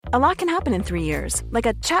A lot can happen in 3 years, like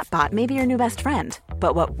a chatbot may be your new best friend.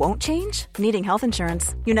 But what won't change? Needing health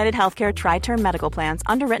insurance. United Healthcare Tri-Term Medical Plans,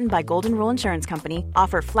 underwritten by Golden Rule Insurance Company,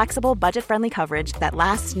 offer flexible, budget-friendly coverage that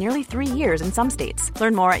lasts nearly 3 years in some states.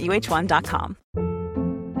 Learn more at uh1.com.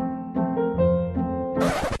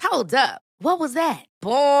 Hold up. What was that?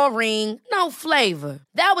 Boring. No flavor.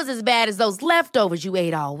 That was as bad as those leftovers you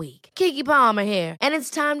ate all week. Keke Palmer here, and it's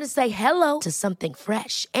time to say hello to something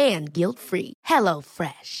fresh and guilt-free. Hello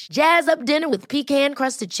Fresh. Jazz up dinner with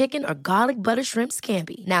pecan-crusted chicken or garlic butter shrimp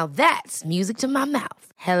scampi. Now that's music to my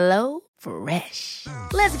mouth. Hello Fresh.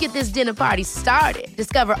 Let's get this dinner party started.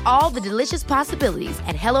 Discover all the delicious possibilities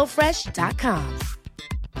at hellofresh.com.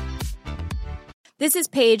 This is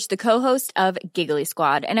Paige, the co-host of Giggly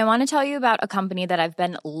Squad, and I want to tell you about a company that I've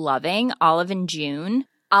been loving, Olive & June.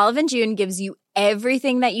 Olive & June gives you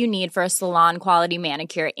everything that you need for a salon-quality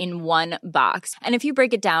manicure in one box. And if you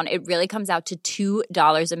break it down, it really comes out to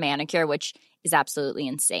 $2 a manicure, which is absolutely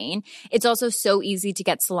insane. It's also so easy to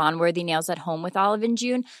get salon-worthy nails at home with Olive &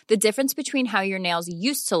 June. The difference between how your nails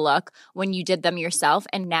used to look when you did them yourself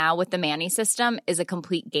and now with the Mani system is a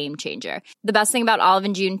complete game changer. The best thing about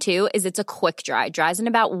Olive & June, too, is it's a quick dry. Dries in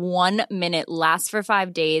about 1 minute, lasts for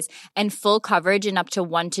 5 days, and full coverage in up to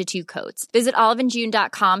 1 to 2 coats. Visit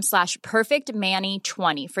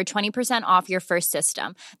oliveandjune.com/perfectmani20 for 20% off your first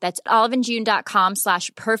system. That's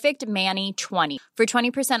oliveandjune.com/perfectmani20 for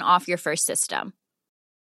 20% off your first system.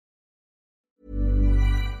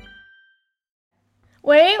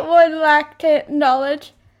 We would like to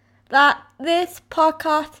acknowledge that this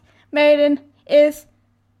podcast meeting is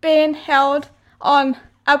being held on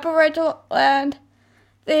Aboriginal land,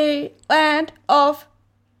 the land of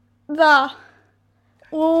the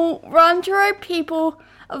Wurundjeri people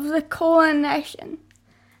of the Kulin Nation,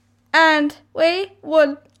 and we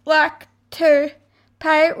would like to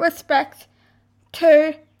pay respect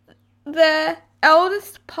to the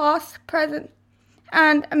elders past, present,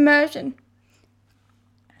 and emerging,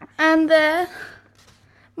 and their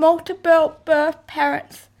multiple birth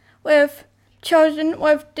parents with children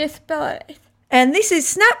with disabilities. And this is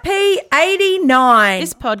Snap P89.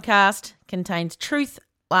 This podcast contains truth,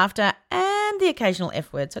 laughter, and the occasional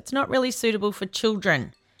F word, so it's not really suitable for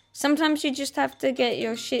children. Sometimes you just have to get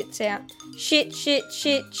your shits out. Shit, shit,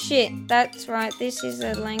 shit, shit. That's right, this is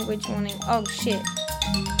a language warning. Oh, shit.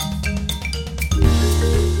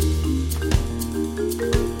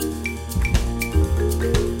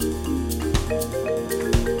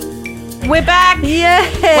 We're back.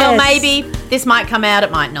 Yes. Well, maybe. This might come out,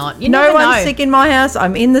 it might not. You No never one's know. sick in my house.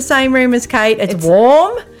 I'm in the same room as Kate. It's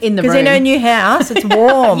warm. In the Because in room. her new house, it's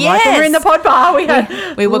warm. Yes. Like when we were in the pod bar, we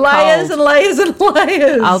had we were layers cold. and layers and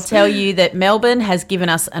layers. I'll tell you that Melbourne has given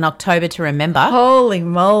us an October to remember. Holy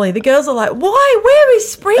moly. The girls are like, why? Where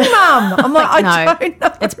is spring, Mum? I'm like, I No, don't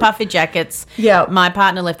know. it's puffy jackets. Yeah. My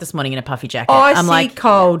partner left this morning in a puffy jacket. I'm like,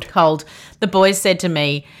 cold. Cold. The boys said to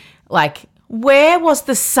me, like, where was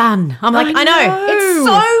the sun? I'm like, I know. It's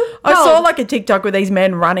so cold. I saw like a TikTok with these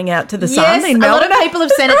men running out to the sun Yes, in a lot Melbourne. of people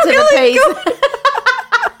have sent it to Really the good.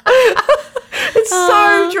 It's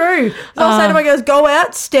so true. So I'll say to my girls, go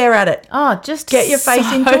out, stare at it. Oh, just Get your face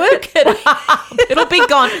soak into it. up. It'll be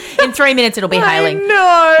gone. In 3 minutes, it'll be hailing.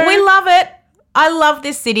 No. We love it. I love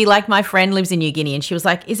this city. Like, my friend lives in New Guinea and she was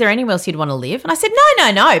like, is there anywhere else you'd want to live? And I said,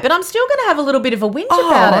 no, but I'm still going to have a little bit of a whinge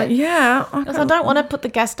about it. Yeah. Because I don't want to put the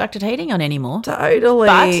gas ducted heating on anymore. Totally.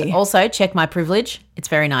 But also, check my privilege. It's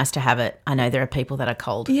very nice to have it. I know there are people that are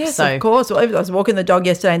cold. Yes, so, of course. Well, I was walking the dog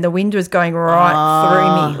yesterday and the wind was going right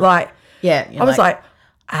through me. Like, Yeah. I was like,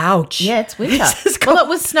 ouch. Yeah, it's winter. This is Well, it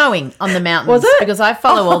was snowing on the mountains. Was it? Because I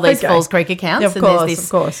follow all these okay. Falls Creek accounts. Yeah, of and there's course, this of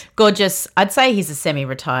course. gorgeous, I'd say he's a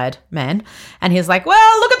semi-retired man. And he's like,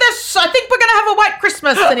 well, look at this. I think we're going to have a white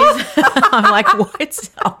Christmas. And he's, I'm like, well, it's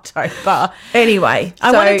October. Anyway.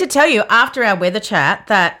 I so- wanted to tell you after our weather chat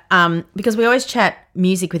that because we always chat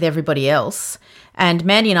music with everybody else, and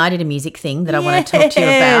Mandy and I did a music thing that I want to talk to you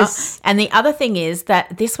about. Yes. And the other thing is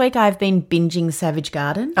that this week I've been binging Savage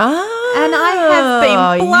Garden. Ah, And I have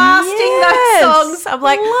been blasting yes. those songs. I'm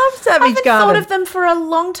like, love Savage I haven't Garden. thought of them for a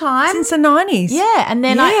long time. Since the 90s. Yeah, and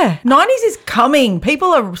then 90s is coming. People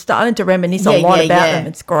are starting to reminisce a lot about them.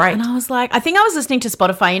 It's great. And I was like, I think I was listening to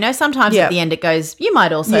Spotify. You know, sometimes Yep. at the end it goes, you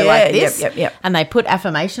might also Yeah, like this. yep. And they put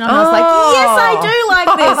affirmation on. And I was like, yes, I do like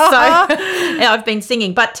this. So yeah, I've been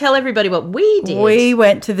singing. But tell everybody what we did. We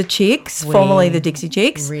went to the Chicks, formerly the Dixie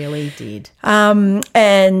Chicks. really did. And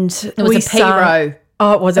It was we a P row.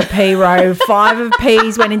 Oh, it was a pea row. 5 of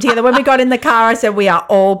peas went in together. When we got in the car, I said, we are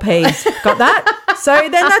all peas. Got that? So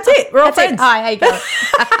then that's it. We're all friends. Hi, how you going?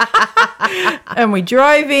 And we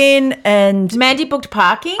drove in and Mandy booked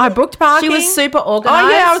parking. I booked parking. She was super organised. Oh,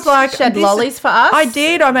 yeah. I was like. She had lollies for us. I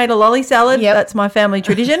did. I made a lolly salad. Yep. That's my family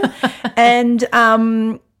tradition. And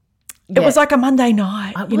it was like a Monday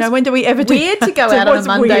night. You know, when do we ever do weird that? to go out on a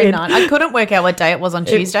Monday night. I couldn't work out what day it was on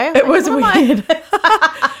Tuesday. It was weird.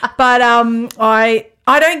 But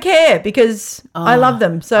I don't care because I love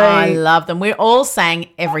them. So I love them. We're all sang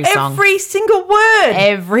every song. Every single word.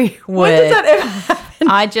 Every word. When does that ever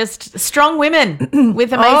happen? Strong women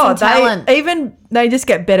with amazing talent. They just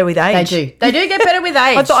get better with age. They do get better with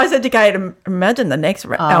age. I said to Kate, imagine the next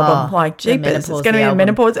album, like jeepers, it's going to be a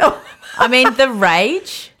menopause album. I mean, The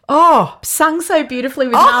Rage. Sung so beautifully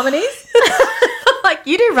with harmonies. Like,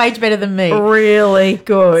 you do Rage better than me. Really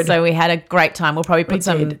good. So we had a great time. We'll probably put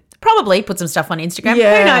some stuff on Instagram.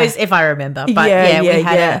 Yeah. Who knows if I remember. But we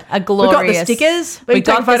had a glorious. We got the stickers. We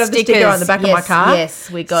got the sticker on the back of my car.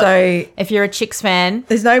 Yes, we got. So if you're a Chicks fan,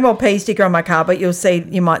 there's no more P sticker on my car, but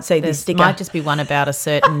you might see this sticker. Might just be one about a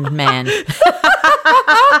certain man.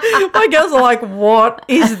 My girls are like, what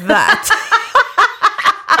is that?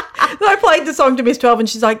 I played the song to Miss 12 and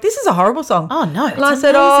she's like, this is a horrible song. Oh, no. And I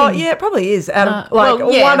said, oh, yeah, it probably is. Out of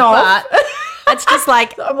one off. It's just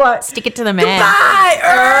like, I'm like, stick it to the man. Goodbye,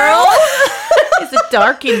 Earl. Is it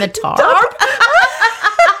dark in the top?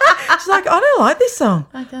 She's like, I don't like this song.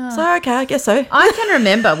 So, okay, I guess so. I can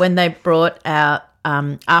remember when they brought out,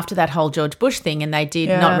 after that whole George Bush thing and they did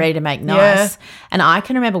Not Ready to Make Nice. Yeah. And I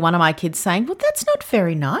can remember one of my kids saying, well, that's not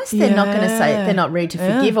very nice. They're not going to say they're not ready to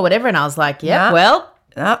forgive or whatever. And I was like,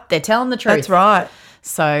 they're telling the truth. That's right.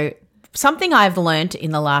 So something I've learnt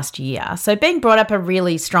in the last year, so being brought up a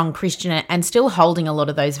really strong Christian and still holding a lot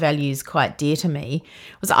of those values quite dear to me,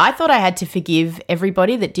 was I thought I had to forgive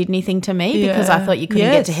everybody that did anything to me because I thought you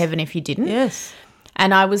couldn't get to heaven if you didn't. Yes.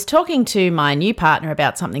 And I was talking to my new partner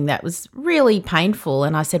about something that was really painful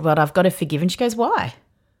and I said, well, I've got to forgive. And she goes, why? I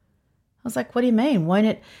was like, what do you mean? Won't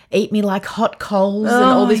it eat me like hot coals and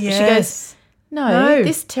all this? Yes. She goes, no,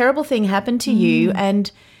 this terrible thing happened to you. And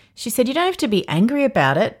she said, you don't have to be angry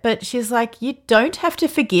about it. But she's like, you don't have to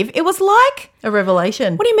forgive. It was like a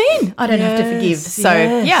revelation. What do you mean I don't have to forgive? So,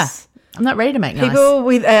 I'm not ready to make nice. People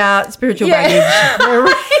without spiritual baggage.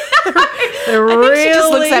 They're I really. think she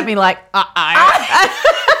just looks at me like,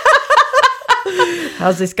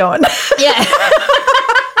 How's this going? Yeah.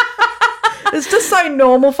 It's just so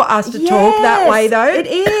normal for us to talk that way, though. It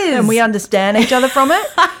is. And we understand each other from it.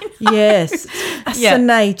 Yes. It's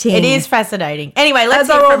fascinating. It is fascinating. Anyway, let's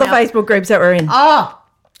As are all the Facebook groups that we're in. Oh,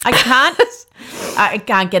 I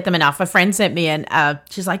can't get them enough. A friend sent me and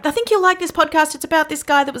she's like, I think you'll like this podcast. It's about this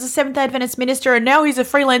guy that was a Seventh-day Adventist minister and now he's a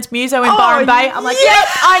freelance muso in Byron Bay. I'm like,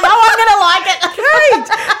 I know I'm going to like it. Great.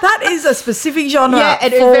 That is a specific genre. Yeah,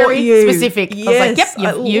 it is for very you. specific. Yes. I was like,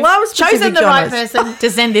 yep, you've chosen the right person to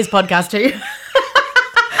send this podcast to.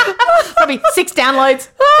 Probably 6 downloads.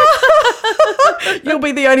 You'll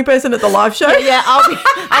be the only person at the live show. Yeah,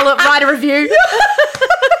 I'll write a review.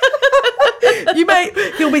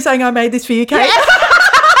 He'll be saying, I made this for you, Kate. Yeah.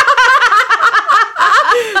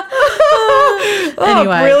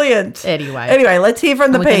 Brilliant. Anyway, let's hear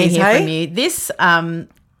from the P's, hey? From you. This,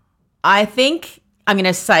 I think I'm going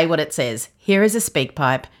to say what it says. Here is a speak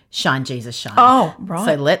pipe. Shine, Jesus, shine. Oh, right.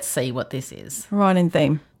 So let's see what this is. Right in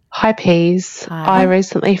theme. Hi, Peas. Hi. I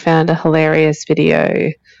recently found a hilarious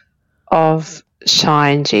video of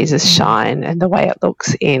Shine, Jesus, Shine and the way it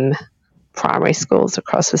looks in primary schools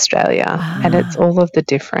across Australia. And it's all of the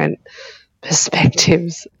different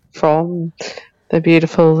perspectives from the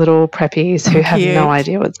beautiful little preppies who have no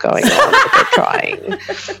idea what's going on, but they're trying.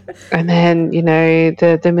 And then, you know,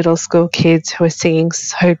 the middle school kids who are singing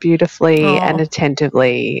so beautifully and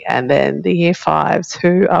attentively, and then the year 5s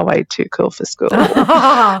who are way too cool for school.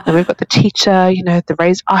 And we've got the teacher, you know, the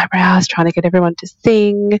raised eyebrows trying to get everyone to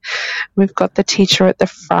sing. We've got the teacher at the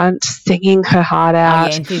front singing her heart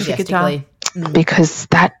out. Enthusiastically. Because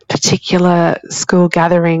that particular school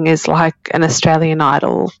gathering is like an Australian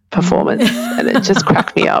Idol performance, and it just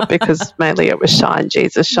cracked me up because mainly it was Shine,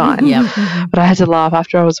 Jesus, Shine. But I had to laugh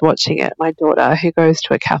after I was watching it. My daughter, who goes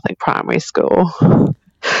to a Catholic primary school,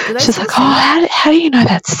 she's like, oh, how do you know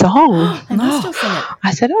that song? Still sing it.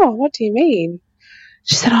 I said, oh, what do you mean?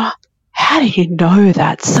 She said, oh, how do you know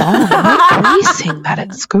that song? We sing that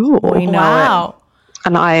at school. We know it.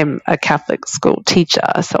 And I am a Catholic school teacher.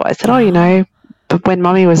 So I said, oh, you know, but when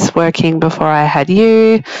Mummy was working before I had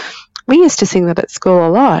you, we used to sing that at school a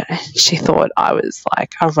lot. And she thought I was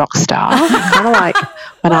like a rock star, kind of like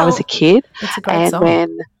when I was a kid. It's a great and song.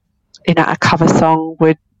 when a cover song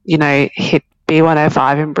would, hit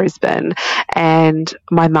B105 in Brisbane, and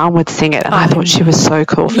my mum would sing it, and I thought she was so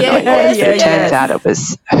cool for doing it. But it turns out it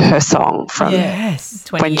was her song from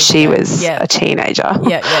when she was a teenager.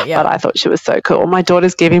 But I thought she was so cool. My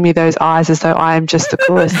daughter's giving me those eyes as though I am just the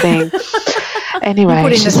coolest thing.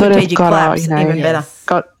 Anyway, she sort of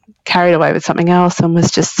got carried away with something else and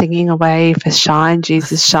was just singing away for Shine,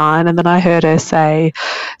 Jesus, Shine. And then I heard her say,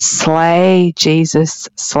 Slay, Jesus,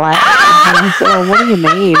 slay. And I said, oh, what do you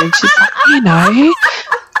mean? And she's like,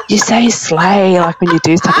 you say slay like when you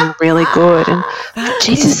do something really good. And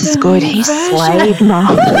Jesus is good. He slayed,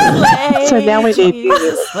 Mum. So now we need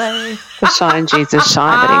the Shine, Jesus,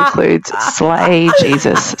 Shine that includes Slay,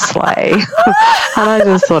 Jesus, Slay. And I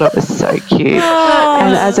just thought it was so cute.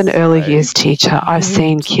 And as an early years teacher, I've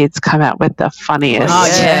seen kids come out with the funniest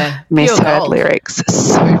misheard lyrics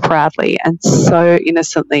so proudly and so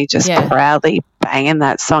innocently, just proudly banging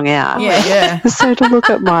that song out. So to look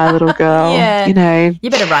at my little girl, you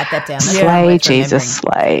better write that down. Slay, Jesus,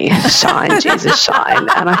 slay. Shine, Jesus, shine.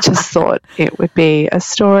 And I just thought it would be a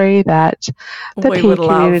story that the PE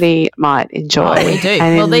community might enjoy. Oh, we do.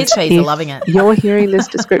 And these P's are loving it. You're hearing this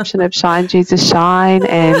description of Shine, Jesus, Shine,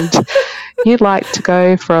 and you'd like to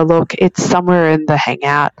go for a look, it's somewhere in the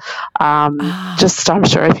Hangout. I'm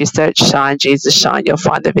sure if you search Shine, Jesus, Shine, you'll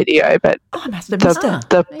find the video. But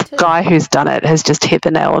the guy who's done it has just hit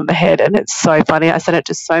the nail on the head, and it's so funny. I sent it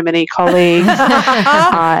to so many colleagues,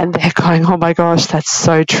 and they're going, oh my gosh, that's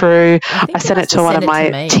so true. I sent it to one of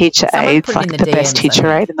my teacher aides, like the best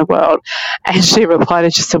teacher aide in the world, and she replied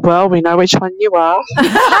and she said, well, we know which one you are. And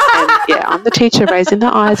I'm the teacher raising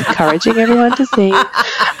the eyes, encouraging everyone to sing.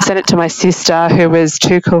 I sent it to my sister, who was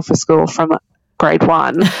too cool for school from grade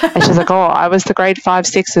 1, and she's like, oh, I was the grade 5,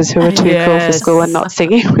 6s who were too cool for school and not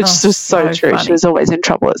singing, which was so true. Funny. She was always in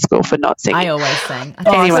trouble at school for not singing. I always sang.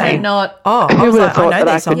 Anyway, who would have thought that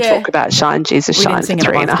I could talk about Shine, Jesus, Shine for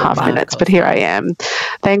 3.5 minutes, but here I am.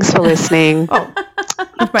 Thanks for listening.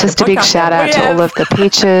 Just a big shout out to all of the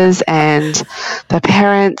Peaches and the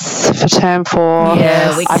parents for term 4.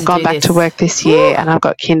 I've gone back to work this year, and I've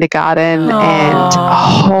got kindergarten and a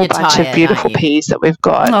whole bunch of beautiful P's that we've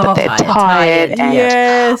got, but they're tired.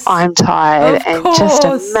 And I'm tired, and just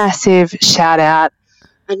a massive shout out.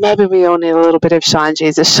 And maybe we all need a little bit of Shine,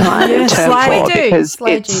 Jesus, Shine in term 4 because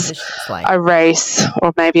it's a race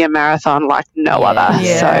or maybe a marathon like no other.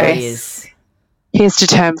 So here's to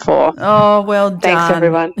term 4. Oh, well done. Thanks,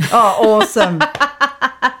 everyone. Oh, awesome.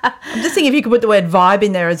 I'm just thinking if you could put the word vibe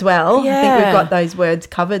in there as well. I think we've got those words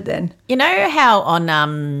covered then. You know how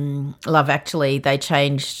on Love Actually they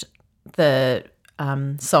changed the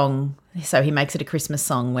song, so he makes it a Christmas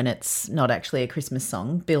song when it's not actually a Christmas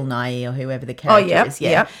song, Bill Nighy or whoever the character is.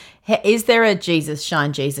 Is there a Jesus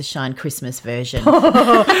Shine Christmas version?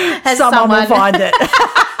 Someone will find it.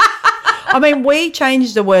 I mean, we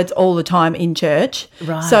change the words all the time in church.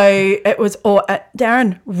 Right. So it was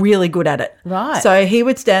Darren really good at it. Right. So he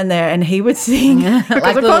would stand there and he would sing. Like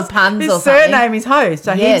because of little course puns his or something. surname is Ho.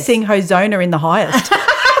 So he'd sing Hosanna in the highest.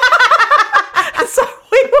 So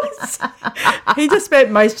he just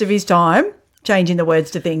spent most of his time changing the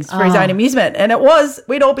words to things for his own amusement. And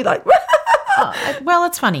we'd all be like, well,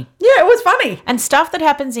 it's funny. Yeah, it was funny. And stuff that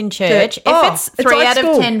happens in church, if it's 3 like out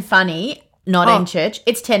school. of 10 funny, not in church,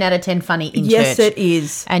 it's 10 out of 10 funny in church. Yes, it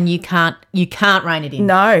is. And you can't rein it in.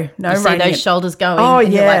 No, you see those shoulders going. Oh,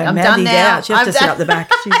 and you're like, I'm done now. Out. She has to sit up the back.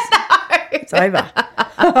 It's over.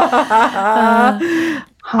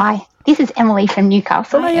 Hi, this is Emily from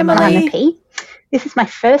Newcastle. Hi, Emily. I'm a P. This is my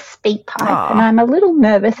first speak pipe, and I'm a little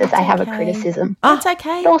nervous as I have a criticism. That's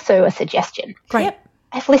okay. But also a suggestion. Great. Yep.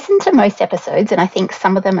 I've listened to most episodes, and I think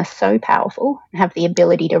some of them are so powerful and have the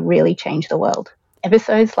ability to really change the world.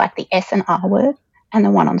 Episodes like the S and R word and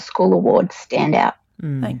the one on school awards stand out.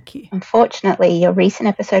 Thank you. Unfortunately, your recent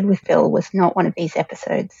episode with Phil was not one of these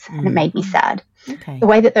episodes, and it made me sad. Okay. The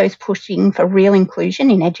way that those pushing for real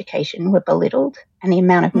inclusion in education were belittled and the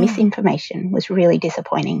amount of misinformation was really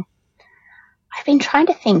disappointing. I've been trying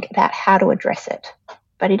to think about how to address it,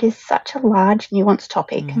 but it is such a large, nuanced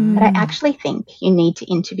topic that I actually think you need to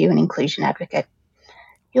interview an inclusion advocate.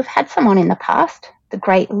 You've had someone in the past. The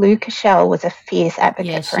great Lou Cashel was a fierce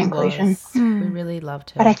advocate for inclusion. We really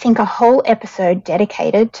loved her. But I think a whole episode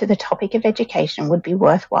dedicated to the topic of education would be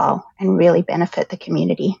worthwhile and really benefit the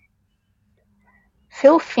community.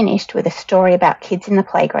 Phil finished with a story about kids in the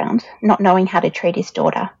playground not knowing how to treat his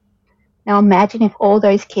daughter. Now imagine if all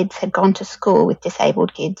those kids had gone to school with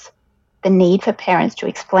disabled kids. The need for parents to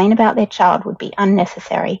explain about their child would be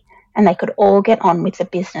unnecessary, and they could all get on with the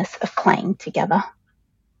business of playing together.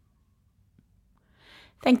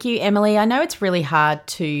 Thank you, Emily. I know it's really hard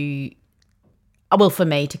for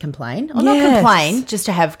me to complain. Or not complain, just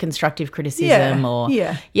to have constructive criticism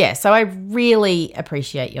so I really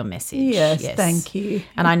appreciate your message. Yes, thank you.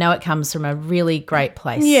 And I know it comes from a really great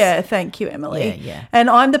place. Yeah, thank you, Emily. Yeah. And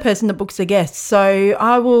I'm the person that books the guests, so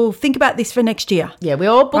I will think about this for next year. Yeah, we're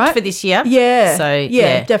all booked for this year. Yeah. So,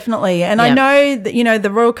 yeah, definitely. And I know that,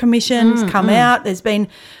 the Royal Commission's come out.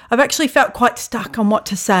 I've actually felt quite stuck on what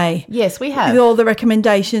to say. Yes, we have. With all the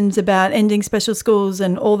recommendations about ending special schools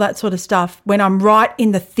and all that sort of stuff when I'm right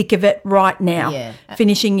in the thick of it right now,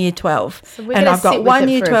 finishing year 12. So and I've got one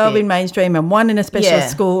year 12 in mainstream and one in a special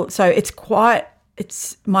school. So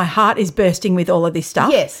my heart is bursting with all of this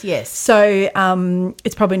stuff. Yes. So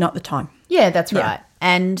it's probably not the time. Yeah, that's right.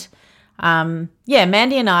 And,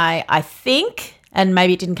 Mandy and I think, and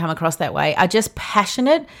maybe it didn't come across that way, are just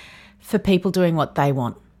passionate for people doing what they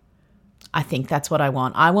want. I think that's what I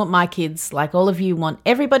want. I want my kids, like all of you want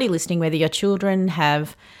everybody listening, whether your children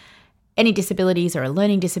have any disabilities or a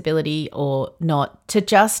learning disability or not, to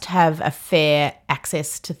just have a fair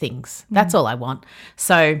access to things. That's all I want.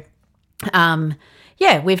 So,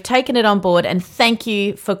 we've taken it on board, and thank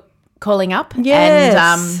you for calling up.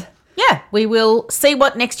 Yes. And, we will see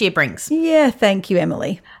what next year brings. Yeah, thank you,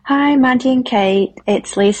 Emily. Hi, Mandy and Kate.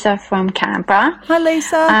 It's Lisa from Canberra. Hi,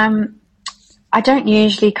 Lisa. I don't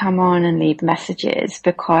usually come on and leave messages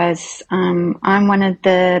because I'm one of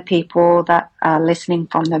the people that are listening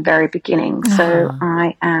from the very beginning. So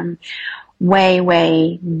I am way,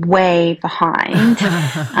 way, way behind.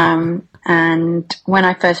 And when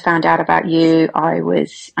I first found out about you, I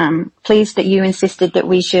was pleased that you insisted that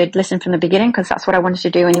we should listen from the beginning because that's what I wanted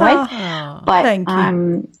to do anyway. But thank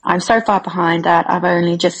you. I'm so far behind that I've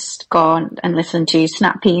only just gone and listened to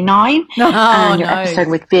Snap P9 and your episode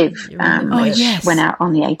with Viv, which went out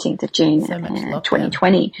on the 18th of June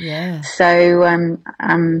 2020. Yeah. So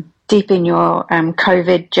I'm deep in your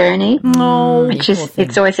COVID journey, which is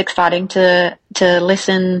it's always exciting to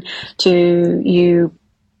listen to you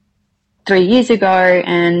 3 years ago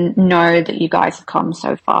and know that you guys have come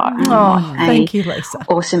so far. And thank you, Lisa.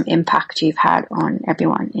 Awesome impact you've had on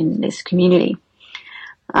everyone in this community.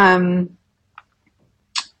 I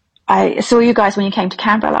saw you guys when you came to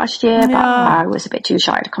Canberra last year, but I was a bit too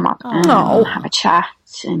shy to come up and have a chat,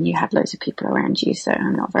 and you had loads of people around you, so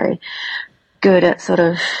I'm not very good at sort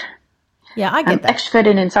of I get that.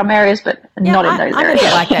 Extroverted in some areas, but not in those areas.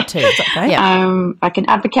 I like that too. It's okay. I can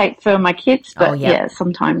advocate for my kids, but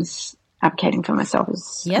sometimes advocating for myself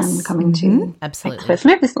is coming to absolutely. First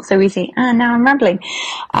move. It's not so easy. And now I'm rambling.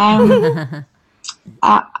 I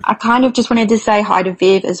kind of just wanted to say hi to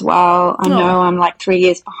Viv as well. I know I'm like 3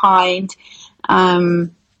 years behind,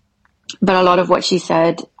 but a lot of what she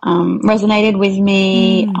said resonated with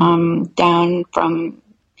me. Down from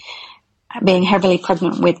being heavily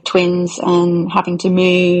pregnant with twins and having to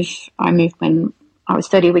move. I moved when I was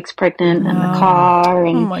 30 weeks pregnant, and the car,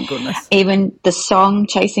 and my goodness, even the song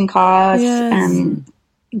 "Chasing Cars"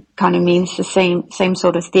 kind of means the same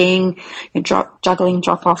sort of thing. Juggling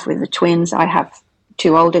drop off with the twins. I have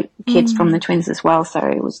two older kids from the twins as well, so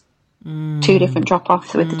it was two different drop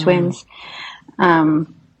offs with the twins.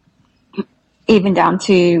 Even down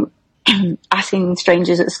to asking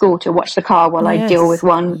strangers at school to watch the car while I deal with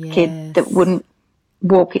one kid that wouldn't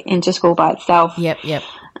walk into school by itself. Yep.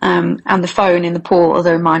 And the phone in the pool,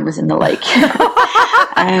 although mine was in the lake.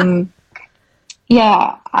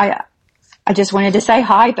 I just wanted to say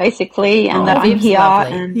hi, basically, and that I'm here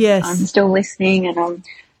and I'm still listening, and I'm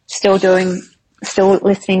still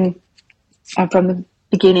listening from the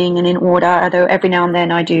beginning and in order, although every now and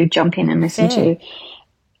then I do jump in and listen to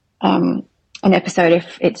an episode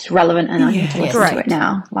if it's relevant and I need to listen to it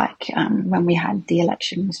now, like when we had the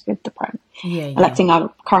elections with the electing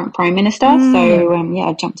our current Prime Minister. So,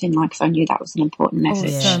 I jumped in because I knew that was an important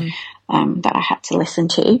message that I had to listen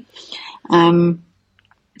to.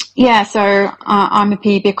 So I'm a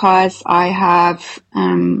P because I have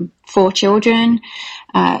 4 children,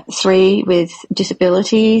 3 with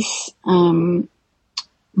disabilities.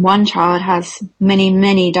 One child has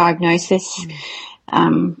many diagnoses.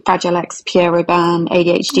 Fragile X, Pierre Robin,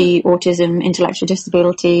 ADHD, autism, intellectual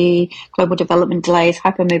disability, global development delays,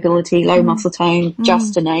 hypermobility, low muscle tone,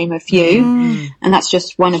 just to name a few. And that's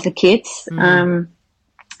just one of the kids.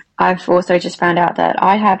 I've also just found out that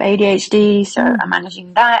I have ADHD, so I'm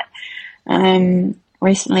managing that.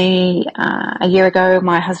 Recently, a year ago,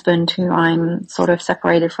 my husband, who I'm sort of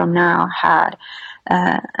separated from now, had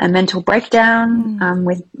a mental breakdown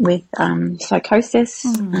with psychosis,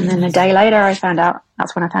 and then a day later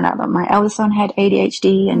that's when I found out that my eldest son had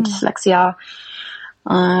ADHD and dyslexia.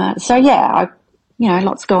 I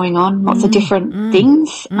lots going on, lots of different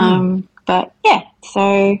things. But yeah,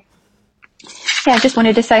 so I just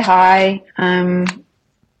wanted to say hi.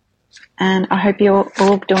 And I hope you're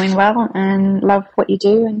all doing well and love what you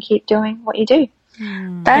do and keep doing what you do.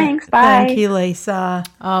 Thanks. Bye. Thank you, Lisa.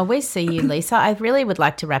 Oh, we see you, Lisa. I really would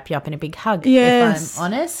like to wrap you up in a big hug, yes. if I'm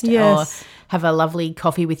honest. Yes. Or have a lovely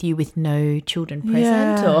coffee with you with no children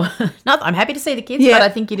present. Or not. I'm happy to see the kids, but I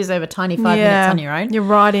think you deserve a tiny 5 minutes on your own. You're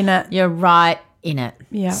right in it. You're right in it.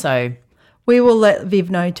 Yeah. So we will let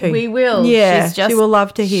Viv know too. we will. Yeah. She will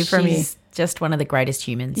love to hear from you. She's just one of the greatest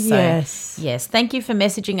humans. So, yes. Thank you for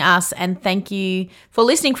messaging us, and thank you for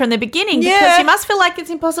listening from the beginning because you must feel like it's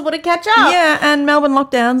impossible to catch up. Yeah, and Melbourne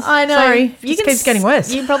lockdowns. I know. Sorry, it keeps getting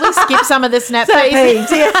worse. You probably skip some of the snap feeds.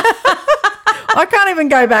 I can't even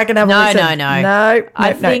go back and have a listen. No.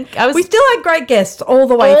 I think we still had great guests all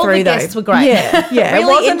the way through. All the guests were great. Yeah.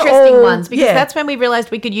 Really interesting ones because that's when we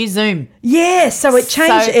realised we could use Zoom. Yeah, so it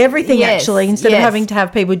changed everything actually. Instead of having to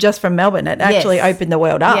have people just from Melbourne, it actually opened the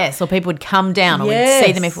world up. Yes, or people would come down or we'd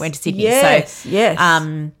see them if we went to Sydney. Yes,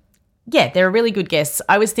 they're really good guests.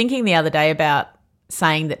 I was thinking the other day about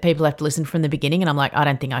saying that people have to listen from the beginning, and I'm like, I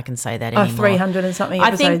don't think I can say that anymore. 300 and something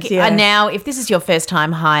episodes, I think now, if this is your first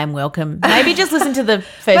time, hi and welcome. Maybe just listen to the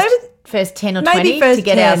first 10 or 20 to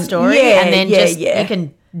get our story, and then you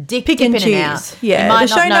can dip in and and out. Yeah, the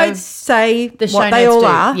show notes say what they all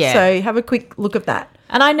are, so have a quick look at that.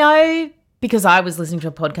 And I know because I was listening to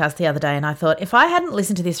a podcast the other day and I thought if I hadn't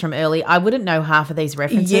listened to this from early, I wouldn't know half of these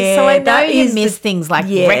references. Yeah, so I know you miss things like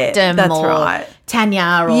rectum or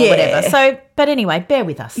Tanya or whatever. So, but anyway, bear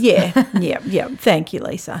with us. Yeah. Thank you,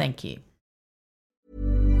 Lisa. Thank you.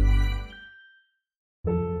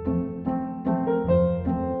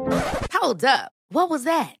 Hold up. What was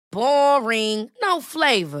that? Boring. No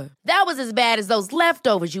flavor. That was as bad as those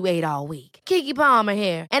leftovers you ate all week. Keke Palmer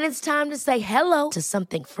here, and it's time to say hello to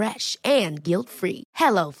something fresh and guilt-free.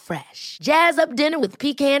 Hello Fresh. Jazz up dinner with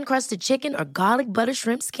pecan-crusted chicken or garlic butter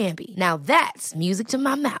shrimp scampi. Now that's music to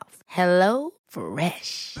my mouth. Hello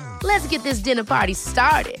Fresh. Let's get this dinner party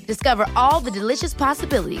started. Discover all the delicious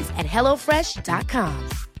possibilities at HelloFresh.com.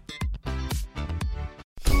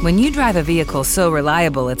 When you drive a vehicle so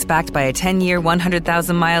reliable it's backed by a 10-year,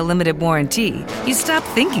 100,000-mile limited warranty, you stop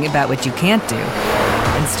thinking about what you can't do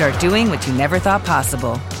and start doing what you never thought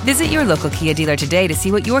possible. Visit your local Kia dealer today to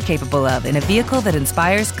see what you're capable of in a vehicle that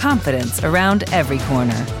inspires confidence around every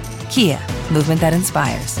corner. Kia, movement that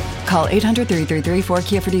inspires. Call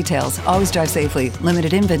 800-333-4KIA for details. Always drive safely.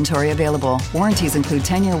 Limited inventory available. Warranties include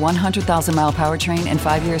 10-year 100,000-mile powertrain and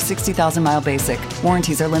 5-year 60,000-mile basic.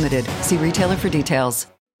 Warranties are limited. See retailer for details.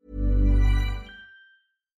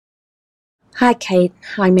 Hi, Kate.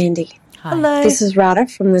 Hi, Mandy. Hi. Hello. This is Rada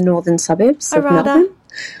from the northern suburbs of Melbourne.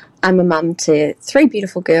 I'm a mum to 3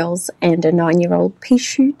 beautiful girls and a 9-year-old pea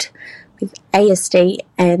shoot with ASD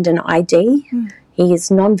and an ID. He is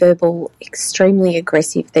nonverbal, extremely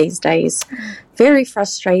aggressive these days, very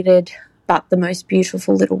frustrated, but the most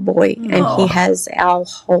beautiful little boy, and he has our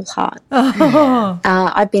whole heart.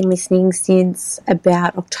 I've been listening since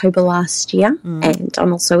about October last year, and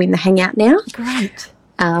I'm also in the Hangout now. Great.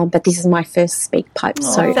 But this is my first speak pipe,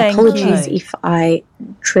 so apologies if I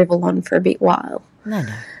drivel on for a bit while. No.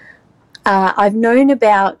 I've known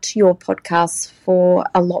about your podcast for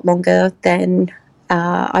a lot longer than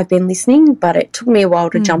I've been listening, but it took me a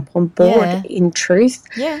while to jump on board, in truth,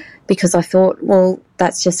 because I thought, well,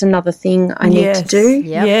 that's just another thing I need to do,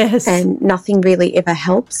 and nothing really ever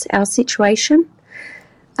helps our situation.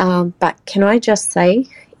 But can I just say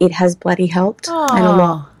it has bloody helped and a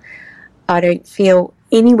lot. I don't feel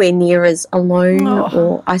anywhere near as alone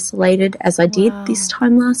or isolated as I did this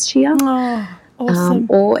time last year, awesome.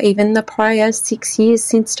 or even the prior 6 years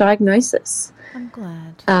since diagnosis. I'm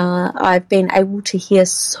glad. I've been able to hear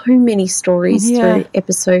so many stories through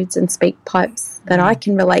episodes and speak pipes that I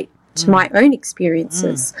can relate to my own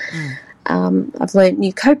experiences. I've learned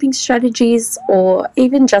new coping strategies, or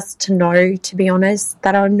even just to know, to be honest,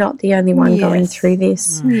 that I'm not the only one going through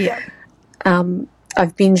this.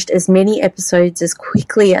 I've binged as many episodes as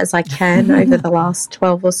quickly as I can over the last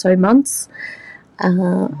 12 or so months.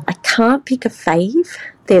 I can't pick a fave.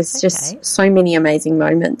 There's just so many amazing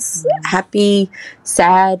moments. Happy,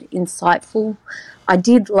 sad, insightful. I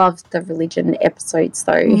did love the religion episodes,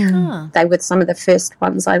 though. They were some of the first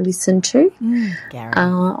ones I listened to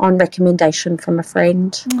on recommendation from a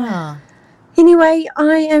friend. Anyway,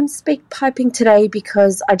 I am speak piping today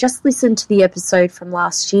because I just listened to the episode from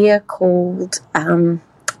last year called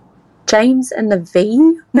James and the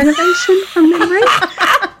V renovation from memory.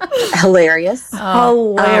 hilarious.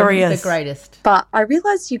 Hilarious. The greatest. But I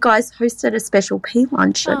realised you guys hosted a special pea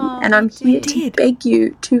luncheon, and I'm here to beg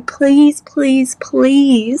you to please, please,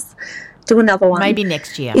 please do another one. Maybe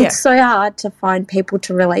next year. It's so hard to find people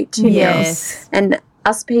to relate to Yes. now. And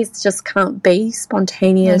us peas just can't be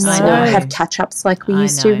spontaneous I or know. have catch-ups like we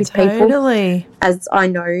used know. to with people. Totally. As I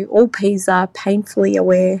know, all peas are painfully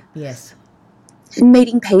aware. Yes. And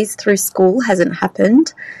meeting peas through school hasn't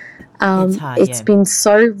happened. It's hard, It's been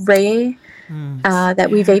so rare that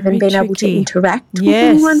we've even been able to tricky. interact with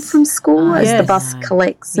Yes. anyone from school as the yes. bus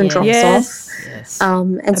collects and drops Yes. off. Yes.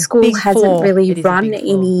 And A school big hasn't four. really It is a run big four.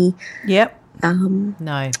 any Yep.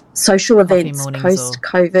 No. social events mornings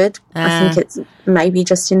post-COVID. I think it's maybe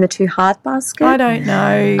just in the too hard basket. I don't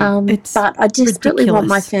know. It's but I desperately want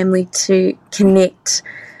my ridiculous. family to connect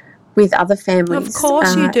with other families. Of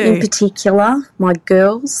course you do. In particular, my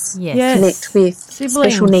girls Yes. connect with special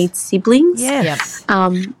Siblings. needs siblings. Yes.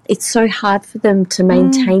 It's so hard for them to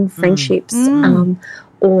maintain friendships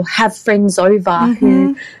or have friends over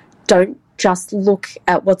who don't just look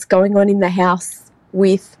at what's going on in the house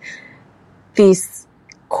with this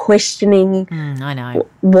questioning I know.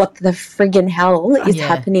 what the friggin' hell is Yeah.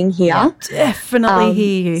 happening here. Definitely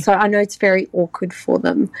hear you. So I know it's very awkward for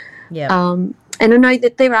them. Yeah. And I know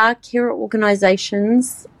that there are carer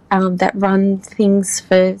organisations that run things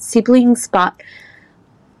for siblings, but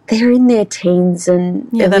they're in their teens and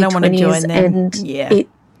Yeah, early they don't want to 20s, join them. and Yeah.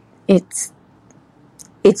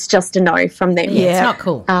 it's just a no from them. Yeah, it's not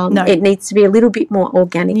cool. No. It needs to be a little bit more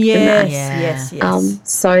organic than Yes, that. yes, yes.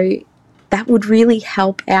 So that would really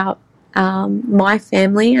help out my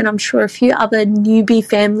family, and I'm sure a few other newbie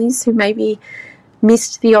families who maybe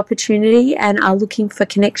missed the opportunity and are looking for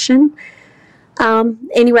connection.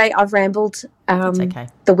 Anyway, I've rambled. It's okay.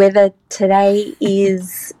 The weather today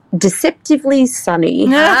is deceptively sunny,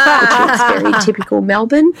 which is very typical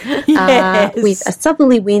Melbourne, Yes. with a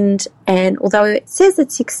southerly wind. And although it says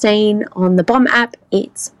it's 16 on the BOM app,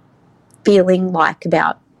 it's feeling like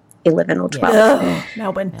about 11 or 12. Ugh,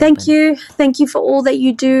 Melbourne. Thank you. Thank you for all that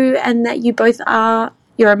you do and that you both are.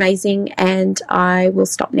 You're amazing, and I will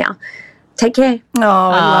stop now. Take care. Oh,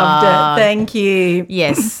 I loved it. Thank you.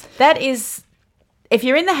 Yes. That is, if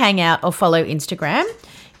you're in the Hangout or follow Instagram,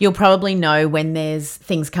 you'll probably know when there's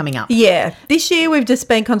things coming up. Yeah. This year we've just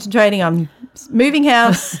been concentrating on moving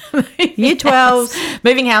house, year 12s.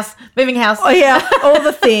 Moving house. Oh, yeah, all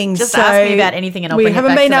the things. Just ask me about anything and I'll we bring it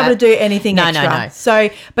haven't back been to able that. to do anything No, extra. no. So,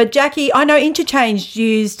 but Jackie, I know Interchange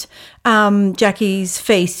used Jackie's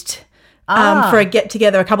feast for a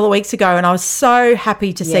get-together a couple of weeks ago, and I was so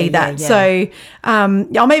happy to see that. yeah. So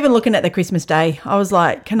I'm even looking at the Christmas Day. I was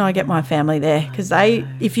like, can I get my family there? Because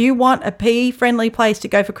if you want a pea-friendly place to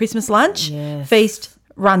go for Christmas lunch, Feast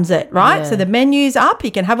runs it, right? Yeah. So the menu's up.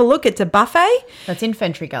 You can have a look. It's a buffet. That's in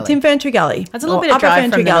Fentry Gully. It's in Fentry Gully. That's a little Or bit of Upper drive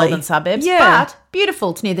Fentry from the Gully. northern suburbs, Yeah. but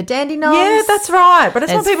beautiful. It's near the Dandenongs. Yeah, that's right. But I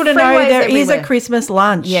just want There's people to know freeways there is a everywhere. Christmas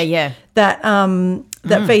lunch. Yeah.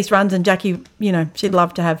 That Feast runs, and Jackie, she'd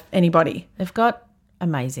love to have anybody. They've got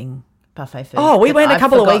amazing buffet food. Oh, we that went a I've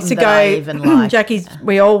couple of weeks forgotten that I ago. even like. Jackie's,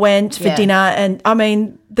 we all went for Yeah. dinner, and I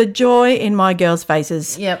mean the joy in my girls'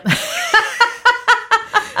 faces. Yep.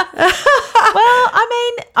 Well, I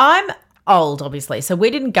mean, I'm old, obviously, so we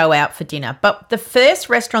didn't go out for dinner. But the first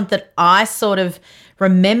restaurant that I sort of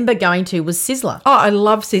remember going to was Sizzler. Oh, I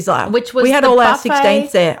love Sizzler. Which was we had the all our buffet.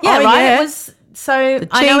 16th there. Yeah, oh, right. Yeah. It was so.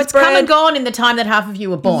 I know cheese it's come bread. and gone in the time that half of you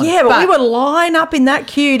were born. Yeah, but we would line up in that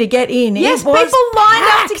queue to get in. Yes, It was people lined up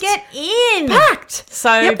packed. to get in. Packed.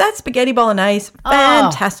 So Yep, that spaghetti bolognese,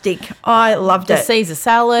 fantastic. I loved the it. Caesar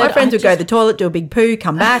salad. My friends would go to the toilet, do a big poo,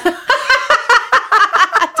 come back.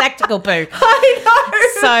 Tactical poo. I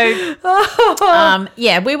know. So,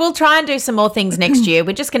 yeah, we will try and do some more things next year.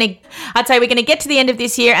 We're just going to, I'd say we're going to get to the end of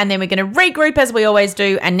this year and then we're going to regroup as we always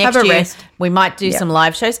do. And next Have a year, rest. we might do Yep. some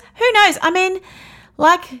live shows. Who knows? I mean,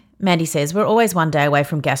 like Mandy says, we're always one day away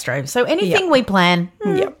from gastro. So anything Yep. we plan,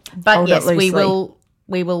 Yep. but Hold it yes, we loosely.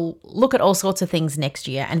 will look at all sorts of things next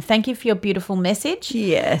year. And thank you for your beautiful message.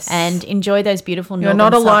 Yes. And enjoy those beautiful You're northern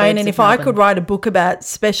not alone. suburbs And of if I Melbourne. could write a book about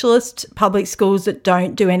specialist public schools that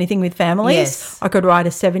don't do anything with families, Yes. I could write a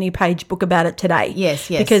 70-page book about it today. Yes.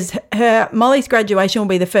 Because Molly's graduation will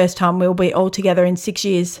be the first time we'll be all together in 6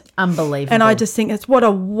 years. Unbelievable. And I just think it's what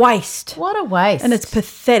a waste. What a waste. And it's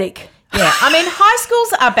pathetic. Yeah, I mean, high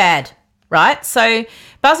schools are bad, right? So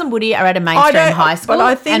Buzz and Woody are at a mainstream don't- high school, but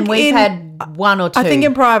I think and we've in- had one or two. I think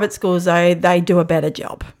in private schools, though, they do a better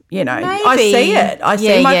job. I Maybe. see it. I see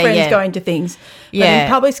Yeah, my yeah, friends yeah. going to things. But Yeah. in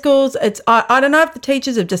public schools, I don't know if the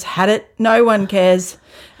teachers have just had it. No one cares.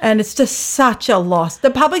 And it's just such a loss. The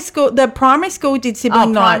primary school did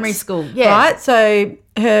sibling nights. primary school, yeah. Right? So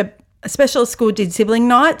her specialist school did sibling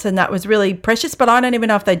nights, and that was really precious, but I don't even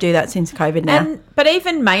know if they do that since COVID now. But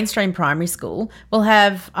even mainstream primary school will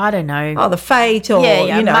have, I don't know. Oh, the fete or,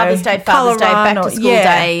 you know. Mother's Day, Father's Day, back to school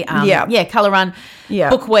day. Colour run,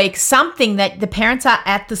 book week, something that the parents are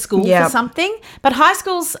at the school for something. But high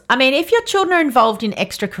schools, I mean, if your children are involved in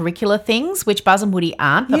extracurricular things, which Buzz and Woody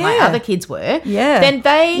aren't, but my other kids were, then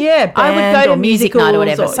I would go to music night or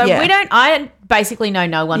whatever. So I basically know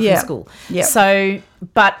no one from school. So,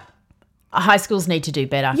 but high schools need to do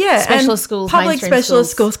better. Yeah, specialist schools, public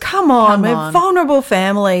specialist schools. Come on, we're vulnerable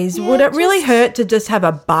families. Would it really hurt to just have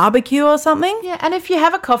a barbecue or something? Yeah, and if you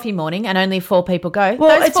have a coffee morning and only 4 people go,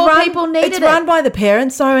 well, those 4 people needed it. It's run by the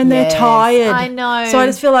parents though, and they're tired. I know. So I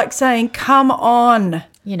just feel like saying, come on.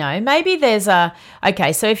 You know, maybe there's so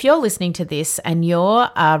if you're listening to this and you're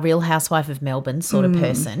a Real Housewife of Melbourne sort of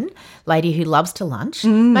person, lady who loves to lunch,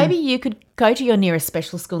 maybe you could go to your nearest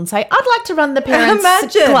special school and say, I'd like to run the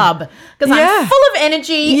parents' club because I'm full of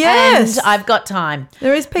energy and I've got time.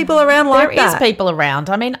 There is people around like that. There is people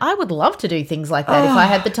around. I mean, I would love to do things like that if I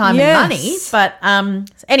had the time and money. But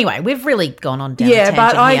anyway, we've really gone on down a tangent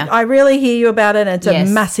but here. I really hear you about it, and it's a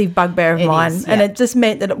massive bugbear of mine. And it just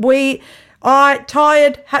meant that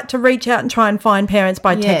had to reach out and try and find parents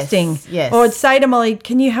by texting. Yes. Or I'd say to Molly,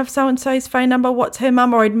 can you have so-and-so's phone number? What's her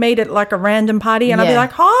mum? Or I'd meet at like a random party and I'd be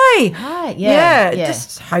like, hi. Hi.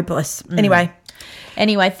 Just hopeless.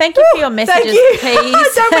 Anyway, thank you for your messages, Peas.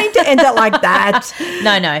 I don't mean to end it like that.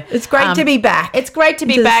 No. It's great to be back. It's great to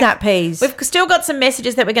be back. Snap Peas. We've still got some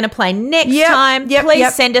messages that we're going to play next time.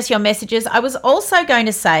 Please send us your messages. I was also going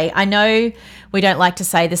to say, I know we don't like to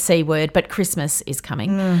say the C word, but Christmas is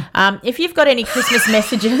coming. If you've got any Christmas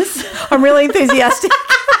messages. I'm really enthusiastic.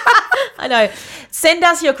 I know. Send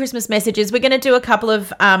us your Christmas messages. We're going to do a couple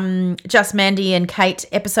of Just Mandy and Kate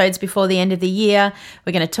episodes before the end of the year.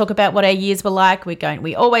 We're going to talk about what our years were like.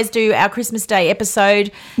 We always do our Christmas Day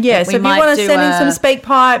episode. Yeah, so if you want to send in some speak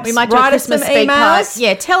pipes, we might do a Christmas speak pipe.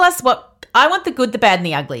 Yeah, tell us what. I want the good, the bad, and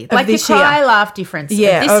the ugly. Like the cry, laugh difference.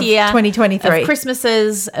 Yeah, of this year. 2023. Of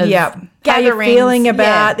Christmases, of gatherings. How you're feeling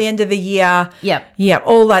about the end of the year. Yep,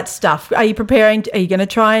 all that stuff. Are you preparing? Are you going to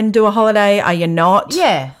try and do a holiday? Are you not?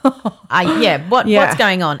 Yeah. What's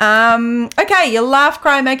going on? Okay, your laugh,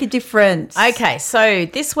 cry, make a difference. Okay, so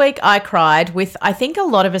this week I cried with, I think, a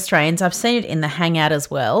lot of Australians. I've seen it in the Hangout as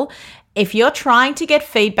well. If you're trying to get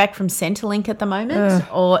feedback from Centrelink at the moment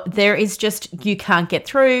or there is just you can't get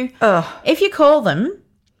through, if you call them,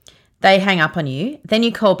 they hang up on you. Then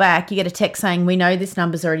you call back, you get a text saying, we know this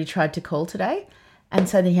number's already tried to call today. And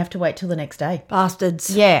so then you have to wait till the next day.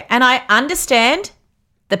 Bastards. Yeah, and I understand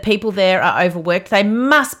the people there are overworked. They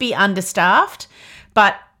must be understaffed,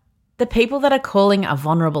 but the people that are calling are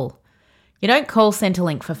vulnerable. You don't call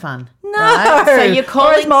Centrelink for fun. No. Right? So you're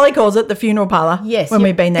calling. Or as Molly calls it, the funeral parlour. Yes. When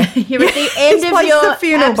we've been there. You're at the end of your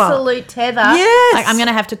funeral absolute tether. Yes. Like, I'm going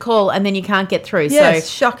to have to call and then you can't get through. Yes, so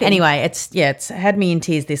shocking. Anyway, it's had me in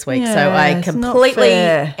tears this week. Yeah, so I it's completely, not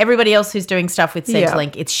fair. everybody else who's doing stuff with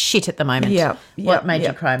Centrelink, it's shit at the moment. What made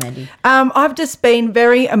you cry, Mandy? I've just been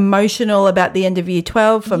very emotional about the end of year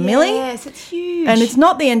 12 for Millie. Yes, it's huge. And it's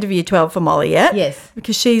not the end of year 12 for Molly yet. Yes.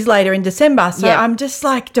 Because she's later in December. So I'm just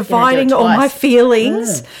like dividing do it all my twice.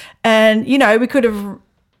 feelings. And, you know, we could have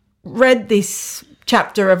read this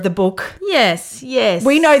chapter of the book. Yes.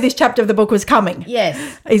 We know this chapter of the book was coming.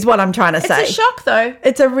 Yes. Is what I'm trying to say. It's a shock, though.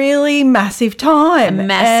 It's a really massive time.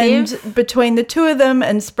 Massive. And between the two of them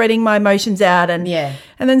and spreading my emotions out and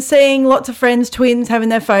then seeing lots of friends, twins having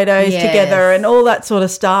their photos together and all that sort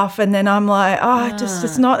of stuff. And then I'm like,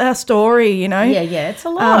 it's not our story, you know. Yeah, it's a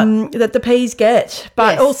lot. That the P's get.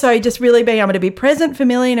 But also just really being able to be present for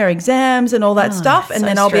Millie in her exams and all that stuff. And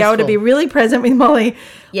then I'll be able to be really present with Molly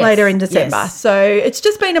later in December. Yes. So it's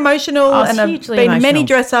just been emotional and I've been many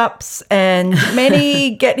dress ups and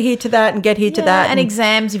many get here to that and get here to that. And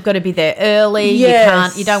exams, you've got to be there early.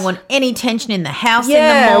 Yes. You don't want any tension in the house in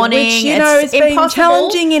the morning. Which, you know, it's been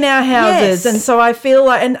challenging in our houses. And so I feel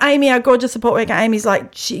like, and Amy, our gorgeous support worker, Amy's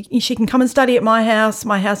like, she can come and study at my house.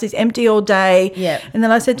 My house is empty all day. Yeah. And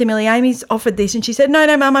then I said to Millie, Amy's offered this. And she said, no,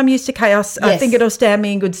 Mum, I'm used to chaos. I think it'll stand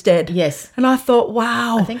me in good stead. Yes. And I thought,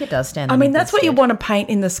 wow. I think it does stand I mean, that's what you want to paint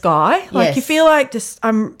in the sky. Like you feel like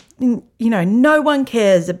no one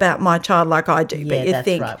cares about my child like I do. But you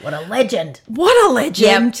think, right. What a legend. What a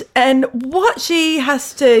legend. Yep. And what she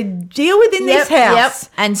has to deal with in this house.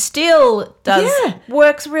 Yep. And still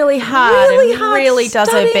works really hard. Really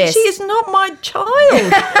does her best. She is not my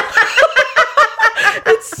child.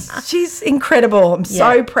 She's incredible. I'm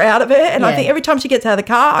so proud of her. And I think every time she gets out of the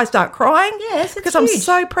car, I start crying. Yes, because I'm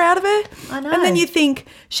so proud of her. I know. And then you think,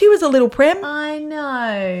 she was a little prem. I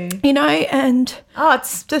know. You know, and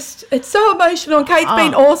it's so emotional. And Kate's Oh.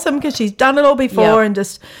 been awesome because she's done it all before and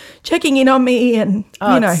just checking in on me and,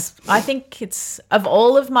 you know. I think it's, of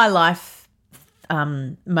all of my life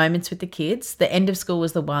moments with the kids, the end of school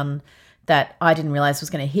was the one that I didn't realise was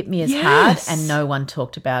going to hit me as hard, and no one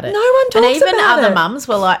talked about it. No one talks about it. And even other mums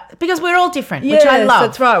were like, because we're all different, which I Yes, love.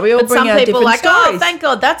 that's right. We all but bring some our people different are like, stories. oh, thank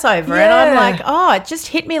God that's over. And I'm like, oh, it just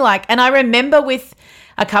hit me like, and I remember with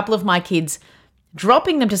a couple of my kids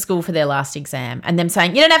dropping them to school for their last exam and them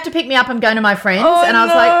saying, you don't have to pick me up, I'm going to my friends. And I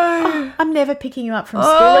was like, oh, I'm never picking you up from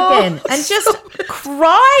school again. And just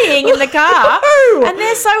crying in the car. And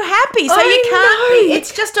they're so happy. So you can't be.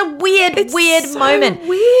 It's just a weird so moment.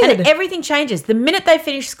 weird. And everything changes. The minute they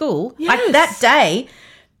finish school, like that day,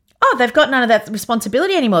 they've got none of that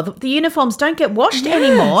responsibility anymore. The uniforms don't get washed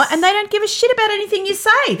anymore, and they don't give a shit about anything you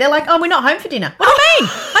say. They're like, oh, we're not home for dinner. What do you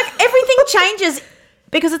mean? Like, everything changes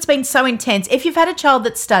because it's been so intense. If you've had a child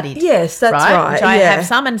that's studied. Yes, that's right. Which I have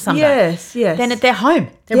some and some don't. Yes. Then they're home.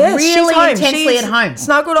 They're Yes, she's really home. intensely She's at home.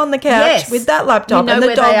 snuggled on the couch with that laptop You know and the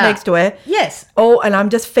where dog they are. next to her. Yes. Oh, and I'm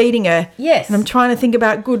just feeding her. Yes. And I'm trying to think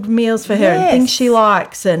about good meals for her and Yes. things she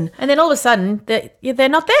likes. And then all of a sudden, they're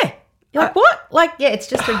not there. You're like, what? Like, it's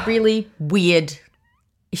just a really weird,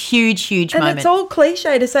 huge and moment. it's all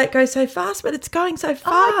cliche to say it goes so fast, but it's going so fast.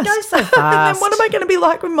 Oh, it goes so and fast. then what am I going to be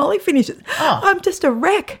like when Molly finishes? I'm just a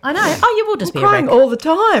wreck. I know. Oh, you will just I'm be a crying wreck. all the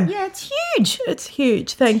time. Yeah, it's huge. It's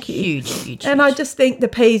huge. Thank you. Huge. And I just think the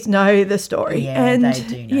P's know the story. Yeah, and they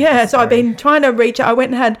do know yeah, the so I've been trying to reach. I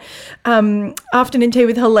went and had afternoon tea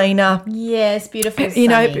with Helena. Yes, beautiful. You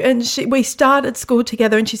know, Sunny. and we started school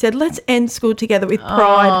together, and she said, "Let's end school together with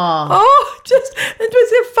pride." It was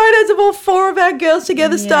the photos of all four of our girls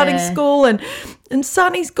together starting school, and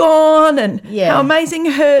Sunny's gone, and how amazing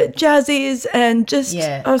her Jazz is, and just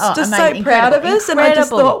I was just so amazing. proud of Incredible. us, and I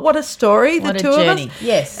just Incredible. thought, what a story, What the a two journey. of us.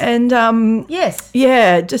 Yes. And yes.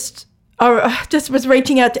 yeah, I just was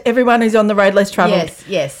reaching out to everyone who's on the road less travelled.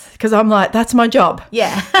 Yes. Because I'm like, that's my job.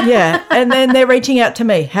 Yeah. Yeah. And then they're reaching out to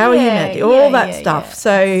me. How are you, Mandy? All that stuff.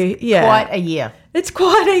 So, yeah. Quite a year. It's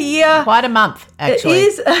quite a year. Quite a month, actually. It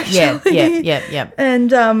is, actually. Yeah.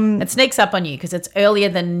 And it sneaks up on you because it's earlier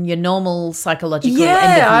than your normal psychological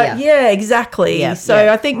end of year. Yeah, exactly. I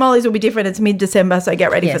think Molly's will be different. It's mid-December, so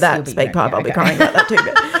get ready for Yes, that. you'll be Speak great. pipe. Yeah, I'll be okay. crying about that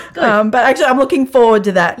too. But actually, I'm looking forward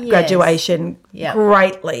to that Yes. graduation Yep.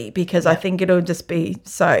 greatly because I think it'll just be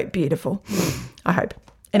so beautiful. I hope.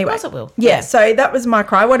 Anyway. Of course it will. Yeah, so that was my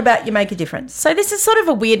cry. What about you make a difference? So this is sort of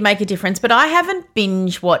a weird make a difference, but I haven't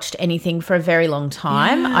binge watched anything for a very long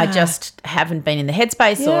time. I just haven't been in the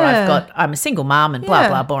headspace or I'm a single mum and blah,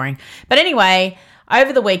 blah, boring. But anyway,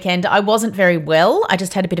 over the weekend, I wasn't very well. I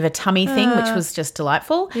just had a bit of a tummy thing, which was just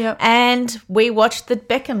delightful. Yep. And we watched the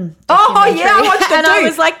Beckham Oh, yeah, I watched it and I too.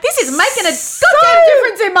 was like, this is making a goddamn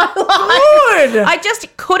difference in my life. Good. I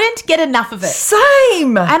just couldn't get enough of it.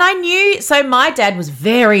 Same. And I knew, so my dad was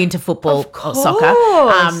very into football or soccer.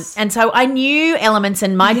 And so I knew elements,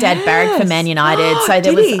 and my dad barracked for Man United. So there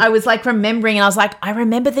did was, he? I was like remembering, and I was like, I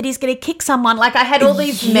remember that he's going to kick someone. Like I had all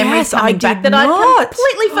these memories Yes, coming I back did that I'd not.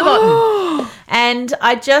 completely forgotten. And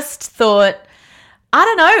I just thought, I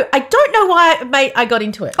don't know. I don't know why I got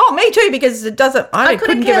into it. Oh, me too, because it doesn't, I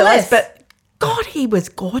couldn't give care it less. less. But God, he was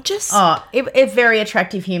gorgeous. Oh, a very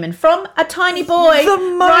attractive human from a tiny boy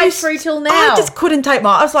right through till now. I just couldn't take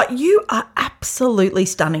my. I was like, you are absolutely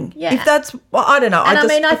stunning. Yeah. If that's, well, I don't know. And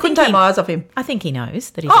I couldn't take my eyes off him. I think he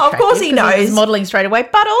knows that he's Oh, of course attractive he 'cause knows. was modelling straight away.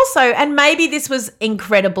 But also, and maybe this was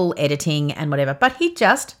incredible editing and whatever, but he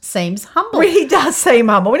just seems humble. He does seem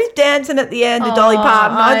humble. When he's dancing at the end to Dolly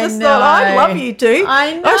Parton, I just thought, I love you too.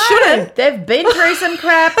 I know. I shouldn't. They've been through some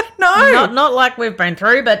crap. No. Not like we've been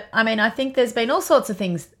through, but I mean, I think there's been all sorts of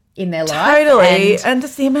things in their life. Totally. And And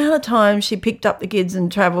just the amount of times she picked up the kids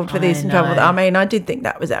and travelled for this and travelled. know. I mean, I did think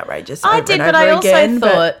that was outrageous. I over did, and but over I also again,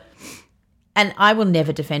 but- thought, and I will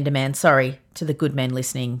never defend a man. Sorry to the good men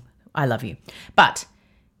listening. I love you. But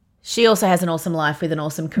she also has an awesome life with an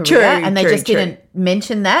awesome career. True, and they true, just true. didn't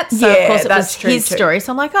mention that. So, Yeah, of course, it that's was true his too. story.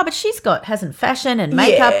 So I'm like, oh, but hasn't fashion and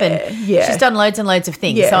makeup and she's done loads and loads of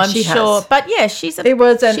things. Yeah, so I'm she sure. has. But yeah, she's a It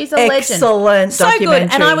was an she's a legend. excellent So good. And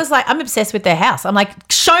documentary. I was like, I'm obsessed with their house. I'm like,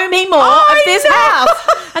 show me more of this house.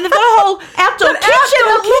 And they've got a whole outdoor kitchen.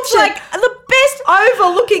 outdoor It looks kitchen. like the best.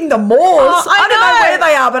 overlooking the moors. Oh, I don't know know. where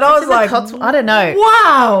they are, but I was It's in the like, I don't know.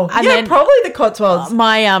 Wow. And yeah, then probably the Cotswolds.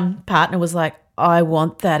 My partner was like, I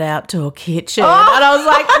want that outdoor kitchen. And I was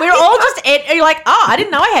like, we're all just, you're like, I didn't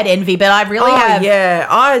know I had envy, but I really have. Yeah,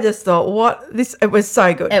 I just thought, it was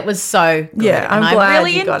so good. It was so good. Yeah, I'm and glad I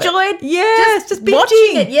really you got enjoyed just binging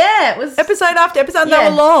watching it. Yeah, it was. Episode after episode, and they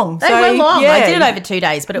were long. They were long. I did it over 2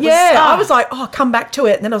 days, but it was. Yeah, I was like, come back to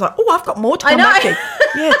it. And then I was like, I've got more to come back to.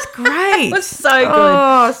 Yeah, it's great. It was so good.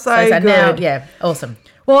 Oh, so good. Now, yeah, awesome.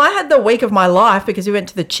 Well, I had the week of my life because we went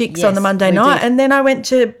to the Chicks on the Monday night, and then I went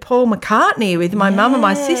to Paul McCartney with my mum and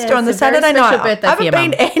my sister on the Saturday night. I haven't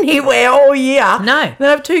been anywhere all year. No. Then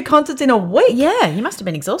I have 2 concerts in a week. Yeah, you must have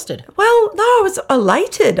been exhausted. Well, no, I was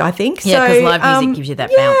elated, I think. Yeah, because live music gives you that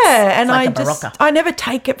bounce. Yeah, and like I never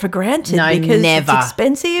take it for granted because never. it's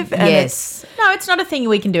expensive. And yes. No, it's not a thing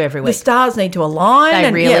we can do every week. The stars need to align.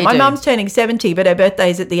 They really do. My mum's turning 70, but her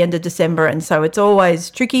birthday's at the end of December, and so it's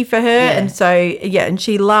always tricky for her. Yeah. And so, and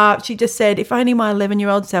she laughed. She just said, if only my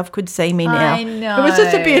 11-year-old self could see me now. I know. It was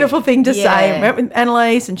just a beautiful thing to say. I went with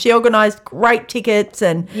Annalise, and she organised great tickets.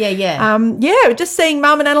 And just seeing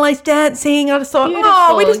Mum and Annalise dancing, I just thought,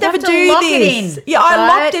 we just never do this. Yeah, I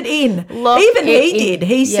locked it in. Even he did.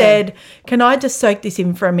 He said, can I just soak this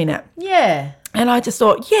in for a minute? Yeah. And I just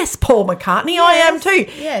thought, yes, Paul McCartney, I am too.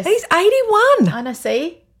 Yes. He's 81. I know,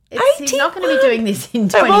 see? He's not going to be doing this in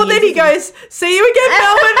 20 years. Well, then he goes, see you again,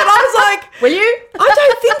 Melbourne. And I was like, will you? I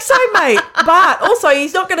don't think so, mate. But also,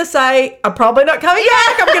 he's not going to say, I'm probably not coming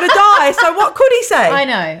back. I'm going to die. So what could he say? I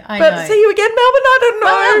know. But see you again, Melbourne? I don't know.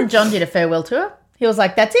 Well, John did a farewell tour. He was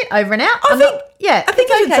like, that's it, over and out. I think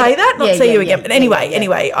you should say that, not see you again. But anyway,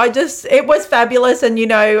 it was fabulous. And,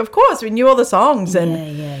 of course, we knew all the songs.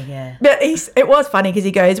 And But it was funny because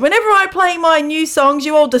he goes, whenever I play my new songs,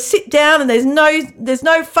 you all just sit down and there's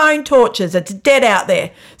no phone torches. It's dead out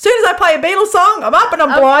there. As soon as I play a Beatles song, I'm up and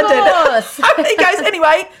I'm blinded. Of course. He goes,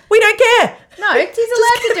 anyway, we don't care. No, he's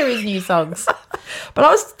allowed to do his new songs. But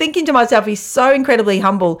I was thinking to myself, he's so incredibly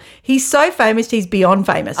humble. He's so famous, he's beyond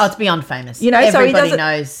famous. Oh, it's beyond famous. So everybody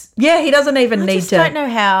knows. Yeah, he doesn't even need to. I don't know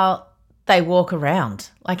how they walk around.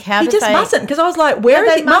 Like how he just mustn't, because I was like, where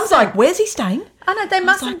is he? Mum's like, where's he staying? I know, they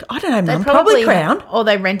mustn't. I don't know, Mum, probably Crown. Or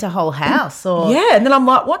they rent a whole house. Or yeah, and then I'm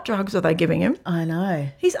like, what drugs are they giving him? I know.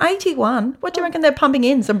 He's 81. What do you reckon they're pumping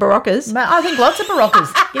in? Some Baroccas? I think lots of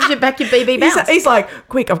Baroccas. Gives you back your BB bounce. He's like,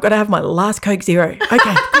 quick, I've got to have my last Coke Zero.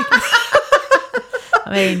 Okay, quick.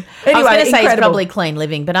 I mean, anyway, I was going to say it's probably clean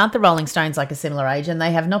living, but aren't the Rolling Stones like a similar age, and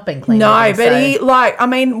they have not been clean living? No,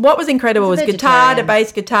 but what was incredible was guitar to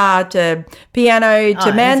bass guitar to piano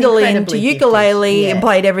to mandolin to ukulele and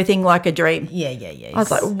played everything like a dream. Yeah. I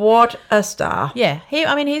was like, what a star. Yeah,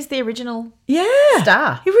 he's the original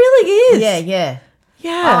star. He really is. Yeah.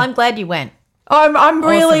 Well, I'm glad you went. I'm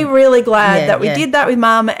really, really glad that we did that with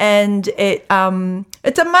Mum, and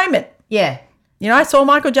it's a moment. Yeah. I saw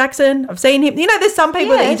Michael Jackson. I've seen him. There's some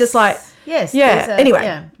people that you just like. Yes. Yeah.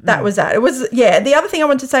 Anyway, that was that. It was, the other thing I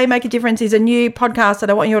want to say, Make a Difference, is a new podcast that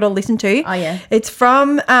I want you all to listen to. Oh, yeah. It's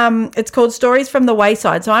from, it's called Stories from the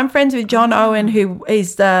Wayside. So I'm friends with John Owen, who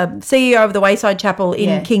is the CEO of the Wayside Chapel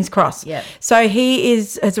in King's Cross. Yeah. So he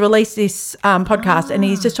has released this podcast, and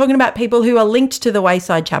he's just talking about people who are linked to the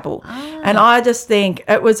Wayside Chapel. And I just think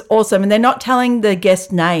it was awesome. And they're not telling the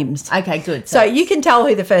guest names. Okay, good. So you can tell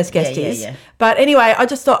who the first guest is. Yeah. But anyway, I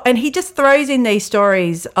just thought, and he just throws in these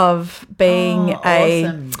stories of being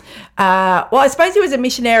awesome. I suppose he was a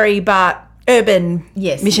missionary, but urban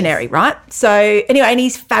missionary, right? So anyway, and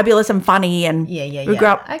he's fabulous and funny, and we grew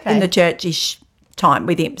up in the churchish time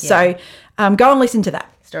with him. So go and listen to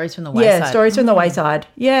that. Stories from the Wayside. Yeah, Stories from the Wayside.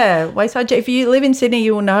 Yeah, Wayside. If you live in Sydney,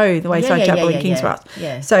 you will know the Wayside Chapel in King's Cross.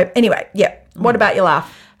 Yeah. So anyway, what about your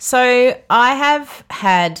laugh? So I have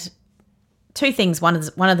had two things. One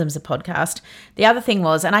of them's a podcast. The other thing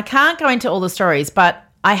was, and I can't go into all the stories, but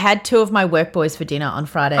I had two of my work boys for dinner on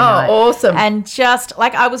Friday night. Oh, awesome. And just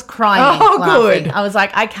like I was crying laughing. Good. I was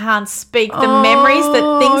like, I can't speak the memories,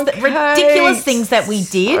 ridiculous things that we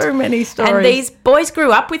did. So many stories. And these boys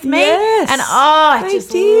grew up with me. Yes, and I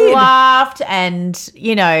just laughed, and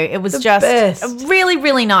it was just really,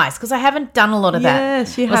 really nice because I haven't done a lot of that.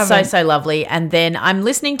 Yes, you haven't. It was so lovely. And then I'm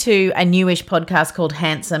listening to a newish podcast called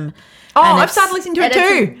Handsome. Oh, I've started listening to it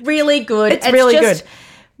too. It's really good. It's really good.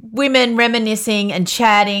 Women reminiscing and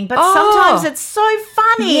chatting, but sometimes it's so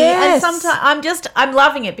funny. Yes. And sometimes I'm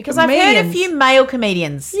loving it because I've heard a few male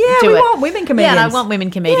comedians do it. We want women comedians. Yeah, and I want women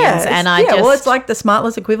comedians. Well, it's like the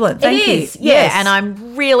Smartless equivalent. Thank you. It is. Yeah, and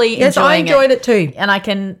I'm really enjoying it. Yes, I enjoyed it too. And I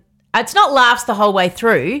can It's not laughs the whole way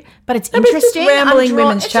through, but it's interesting. It's just rambling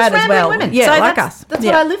women's chat as well. Women. Yeah, so like us. That's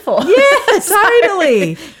what I live for. Yeah,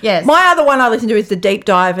 totally. Yes. My other one I listen to is The Deep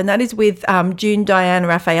Dive, and that is with June Diane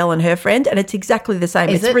Raphael and her friend, and it's exactly the same.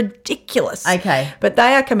 It's ridiculous. Okay. But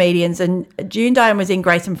they are comedians, and June Diane was in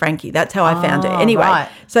Grace and Frankie. That's how I found her. Anyway, right.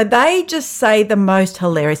 so they just say the most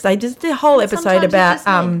hilarious. They just did a whole episode about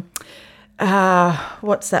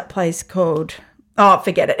what's that place called? Oh,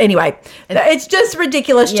 forget it. Anyway, it's just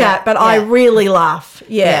ridiculous chat, but I really laugh.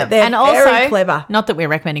 Yeah, they're and also, very clever. Not that we're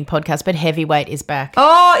recommending podcasts, but Heavyweight is back.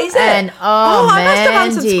 Oh, is it? And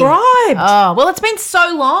I must have unsubscribed. Oh, well, it's been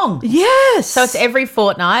so long. Yes. So it's every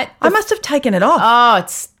fortnight. I must have taken it off. Oh,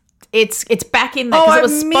 it's back in there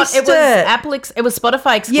because it was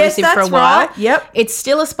Spotify exclusive for a while. Right. Yep. It's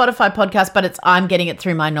still a Spotify podcast, but I'm getting it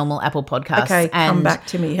through my normal Apple podcast. Okay, and come back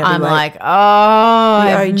to me, Heavyweight. I'm like,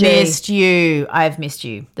 I've missed you. I've missed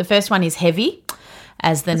you. The first one is Heavy,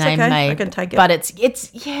 as the name may. I can take it. But it's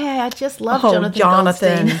I just love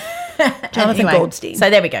Jonathan Goldstein. So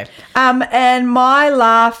there we go. And my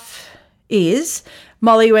laugh is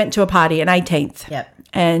Molly went to a party, an 18th. Yep.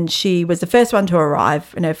 And she was the first one to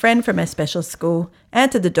arrive, and her friend from her special school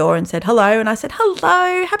answered the door and said hello. And I said,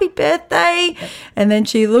 hello, happy birthday. Yep. And then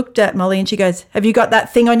she looked at Molly and she goes, have you got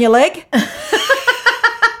that thing on your leg?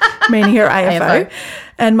 Meaning her AFO.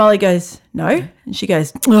 And Molly goes, no. And she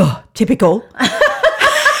goes, oh, typical.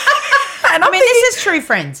 And I mean, this is true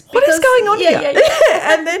friends. What is going on here?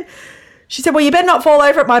 Yeah. And then she said, well, you better not fall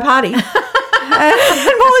over at my party.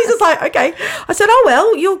 And Molly's just like, okay. I said, oh,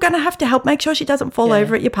 well, you're going to have to help make sure she doesn't fall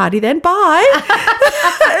over at your party then. Bye.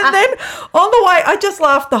 And then on the way, I just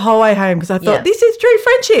laughed the whole way home because I thought, this is true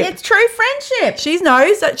friendship. It's true friendship. She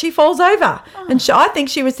knows that she falls over. Oh. And I think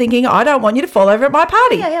she was thinking, I don't want you to fall over at my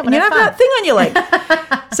party. And you don't have that thing on your leg.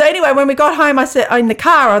 So anyway, when we got home, I said, in the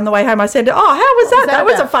car on the way home, I said, oh, how was that? That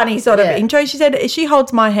was a funny sort of intro. She said, she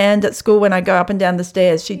holds my hand at school when I go up and down the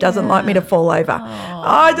stairs. She doesn't like me to fall over.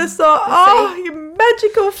 I just thought, you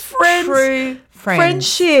magical friends. True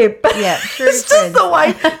friendship. Yeah, true it's just the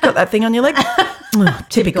way. Got that thing on your leg?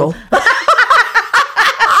 Typical.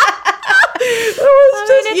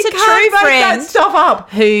 It's a true friend that stuff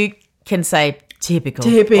up. Who can say typical.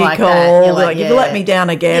 Like that. Like, you've let me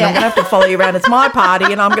down again. I'm going to have to follow you around. It's my party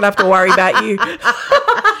and I'm going to have to worry about you.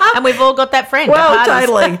 And we've all got that friend. Well,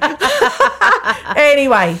 totally.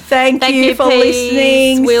 Anyway, thank you for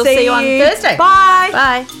listening. We'll see you on Thursday. Bye.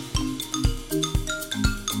 Bye.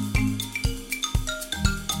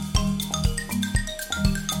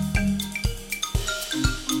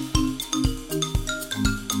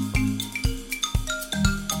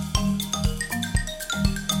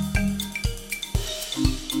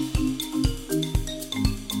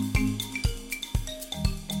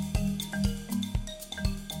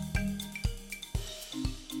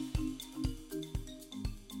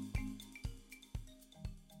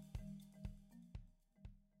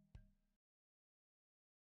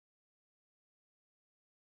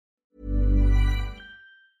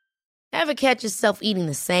 Ever catch yourself eating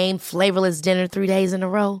the same flavorless dinner 3 days in a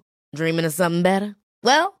row? Dreaming of something better?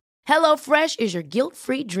 Well, HelloFresh is your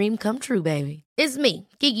guilt-free dream come true, baby. It's me,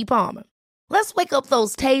 Keke Palmer. Let's wake up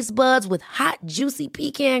those taste buds with hot, juicy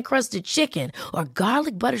pecan-crusted chicken or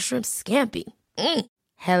garlic butter shrimp scampi.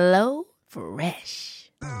 Hello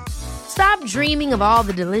Fresh. Stop dreaming of all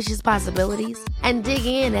the delicious possibilities and dig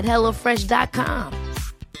in at HelloFresh.com.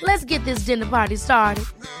 Let's get this dinner party started.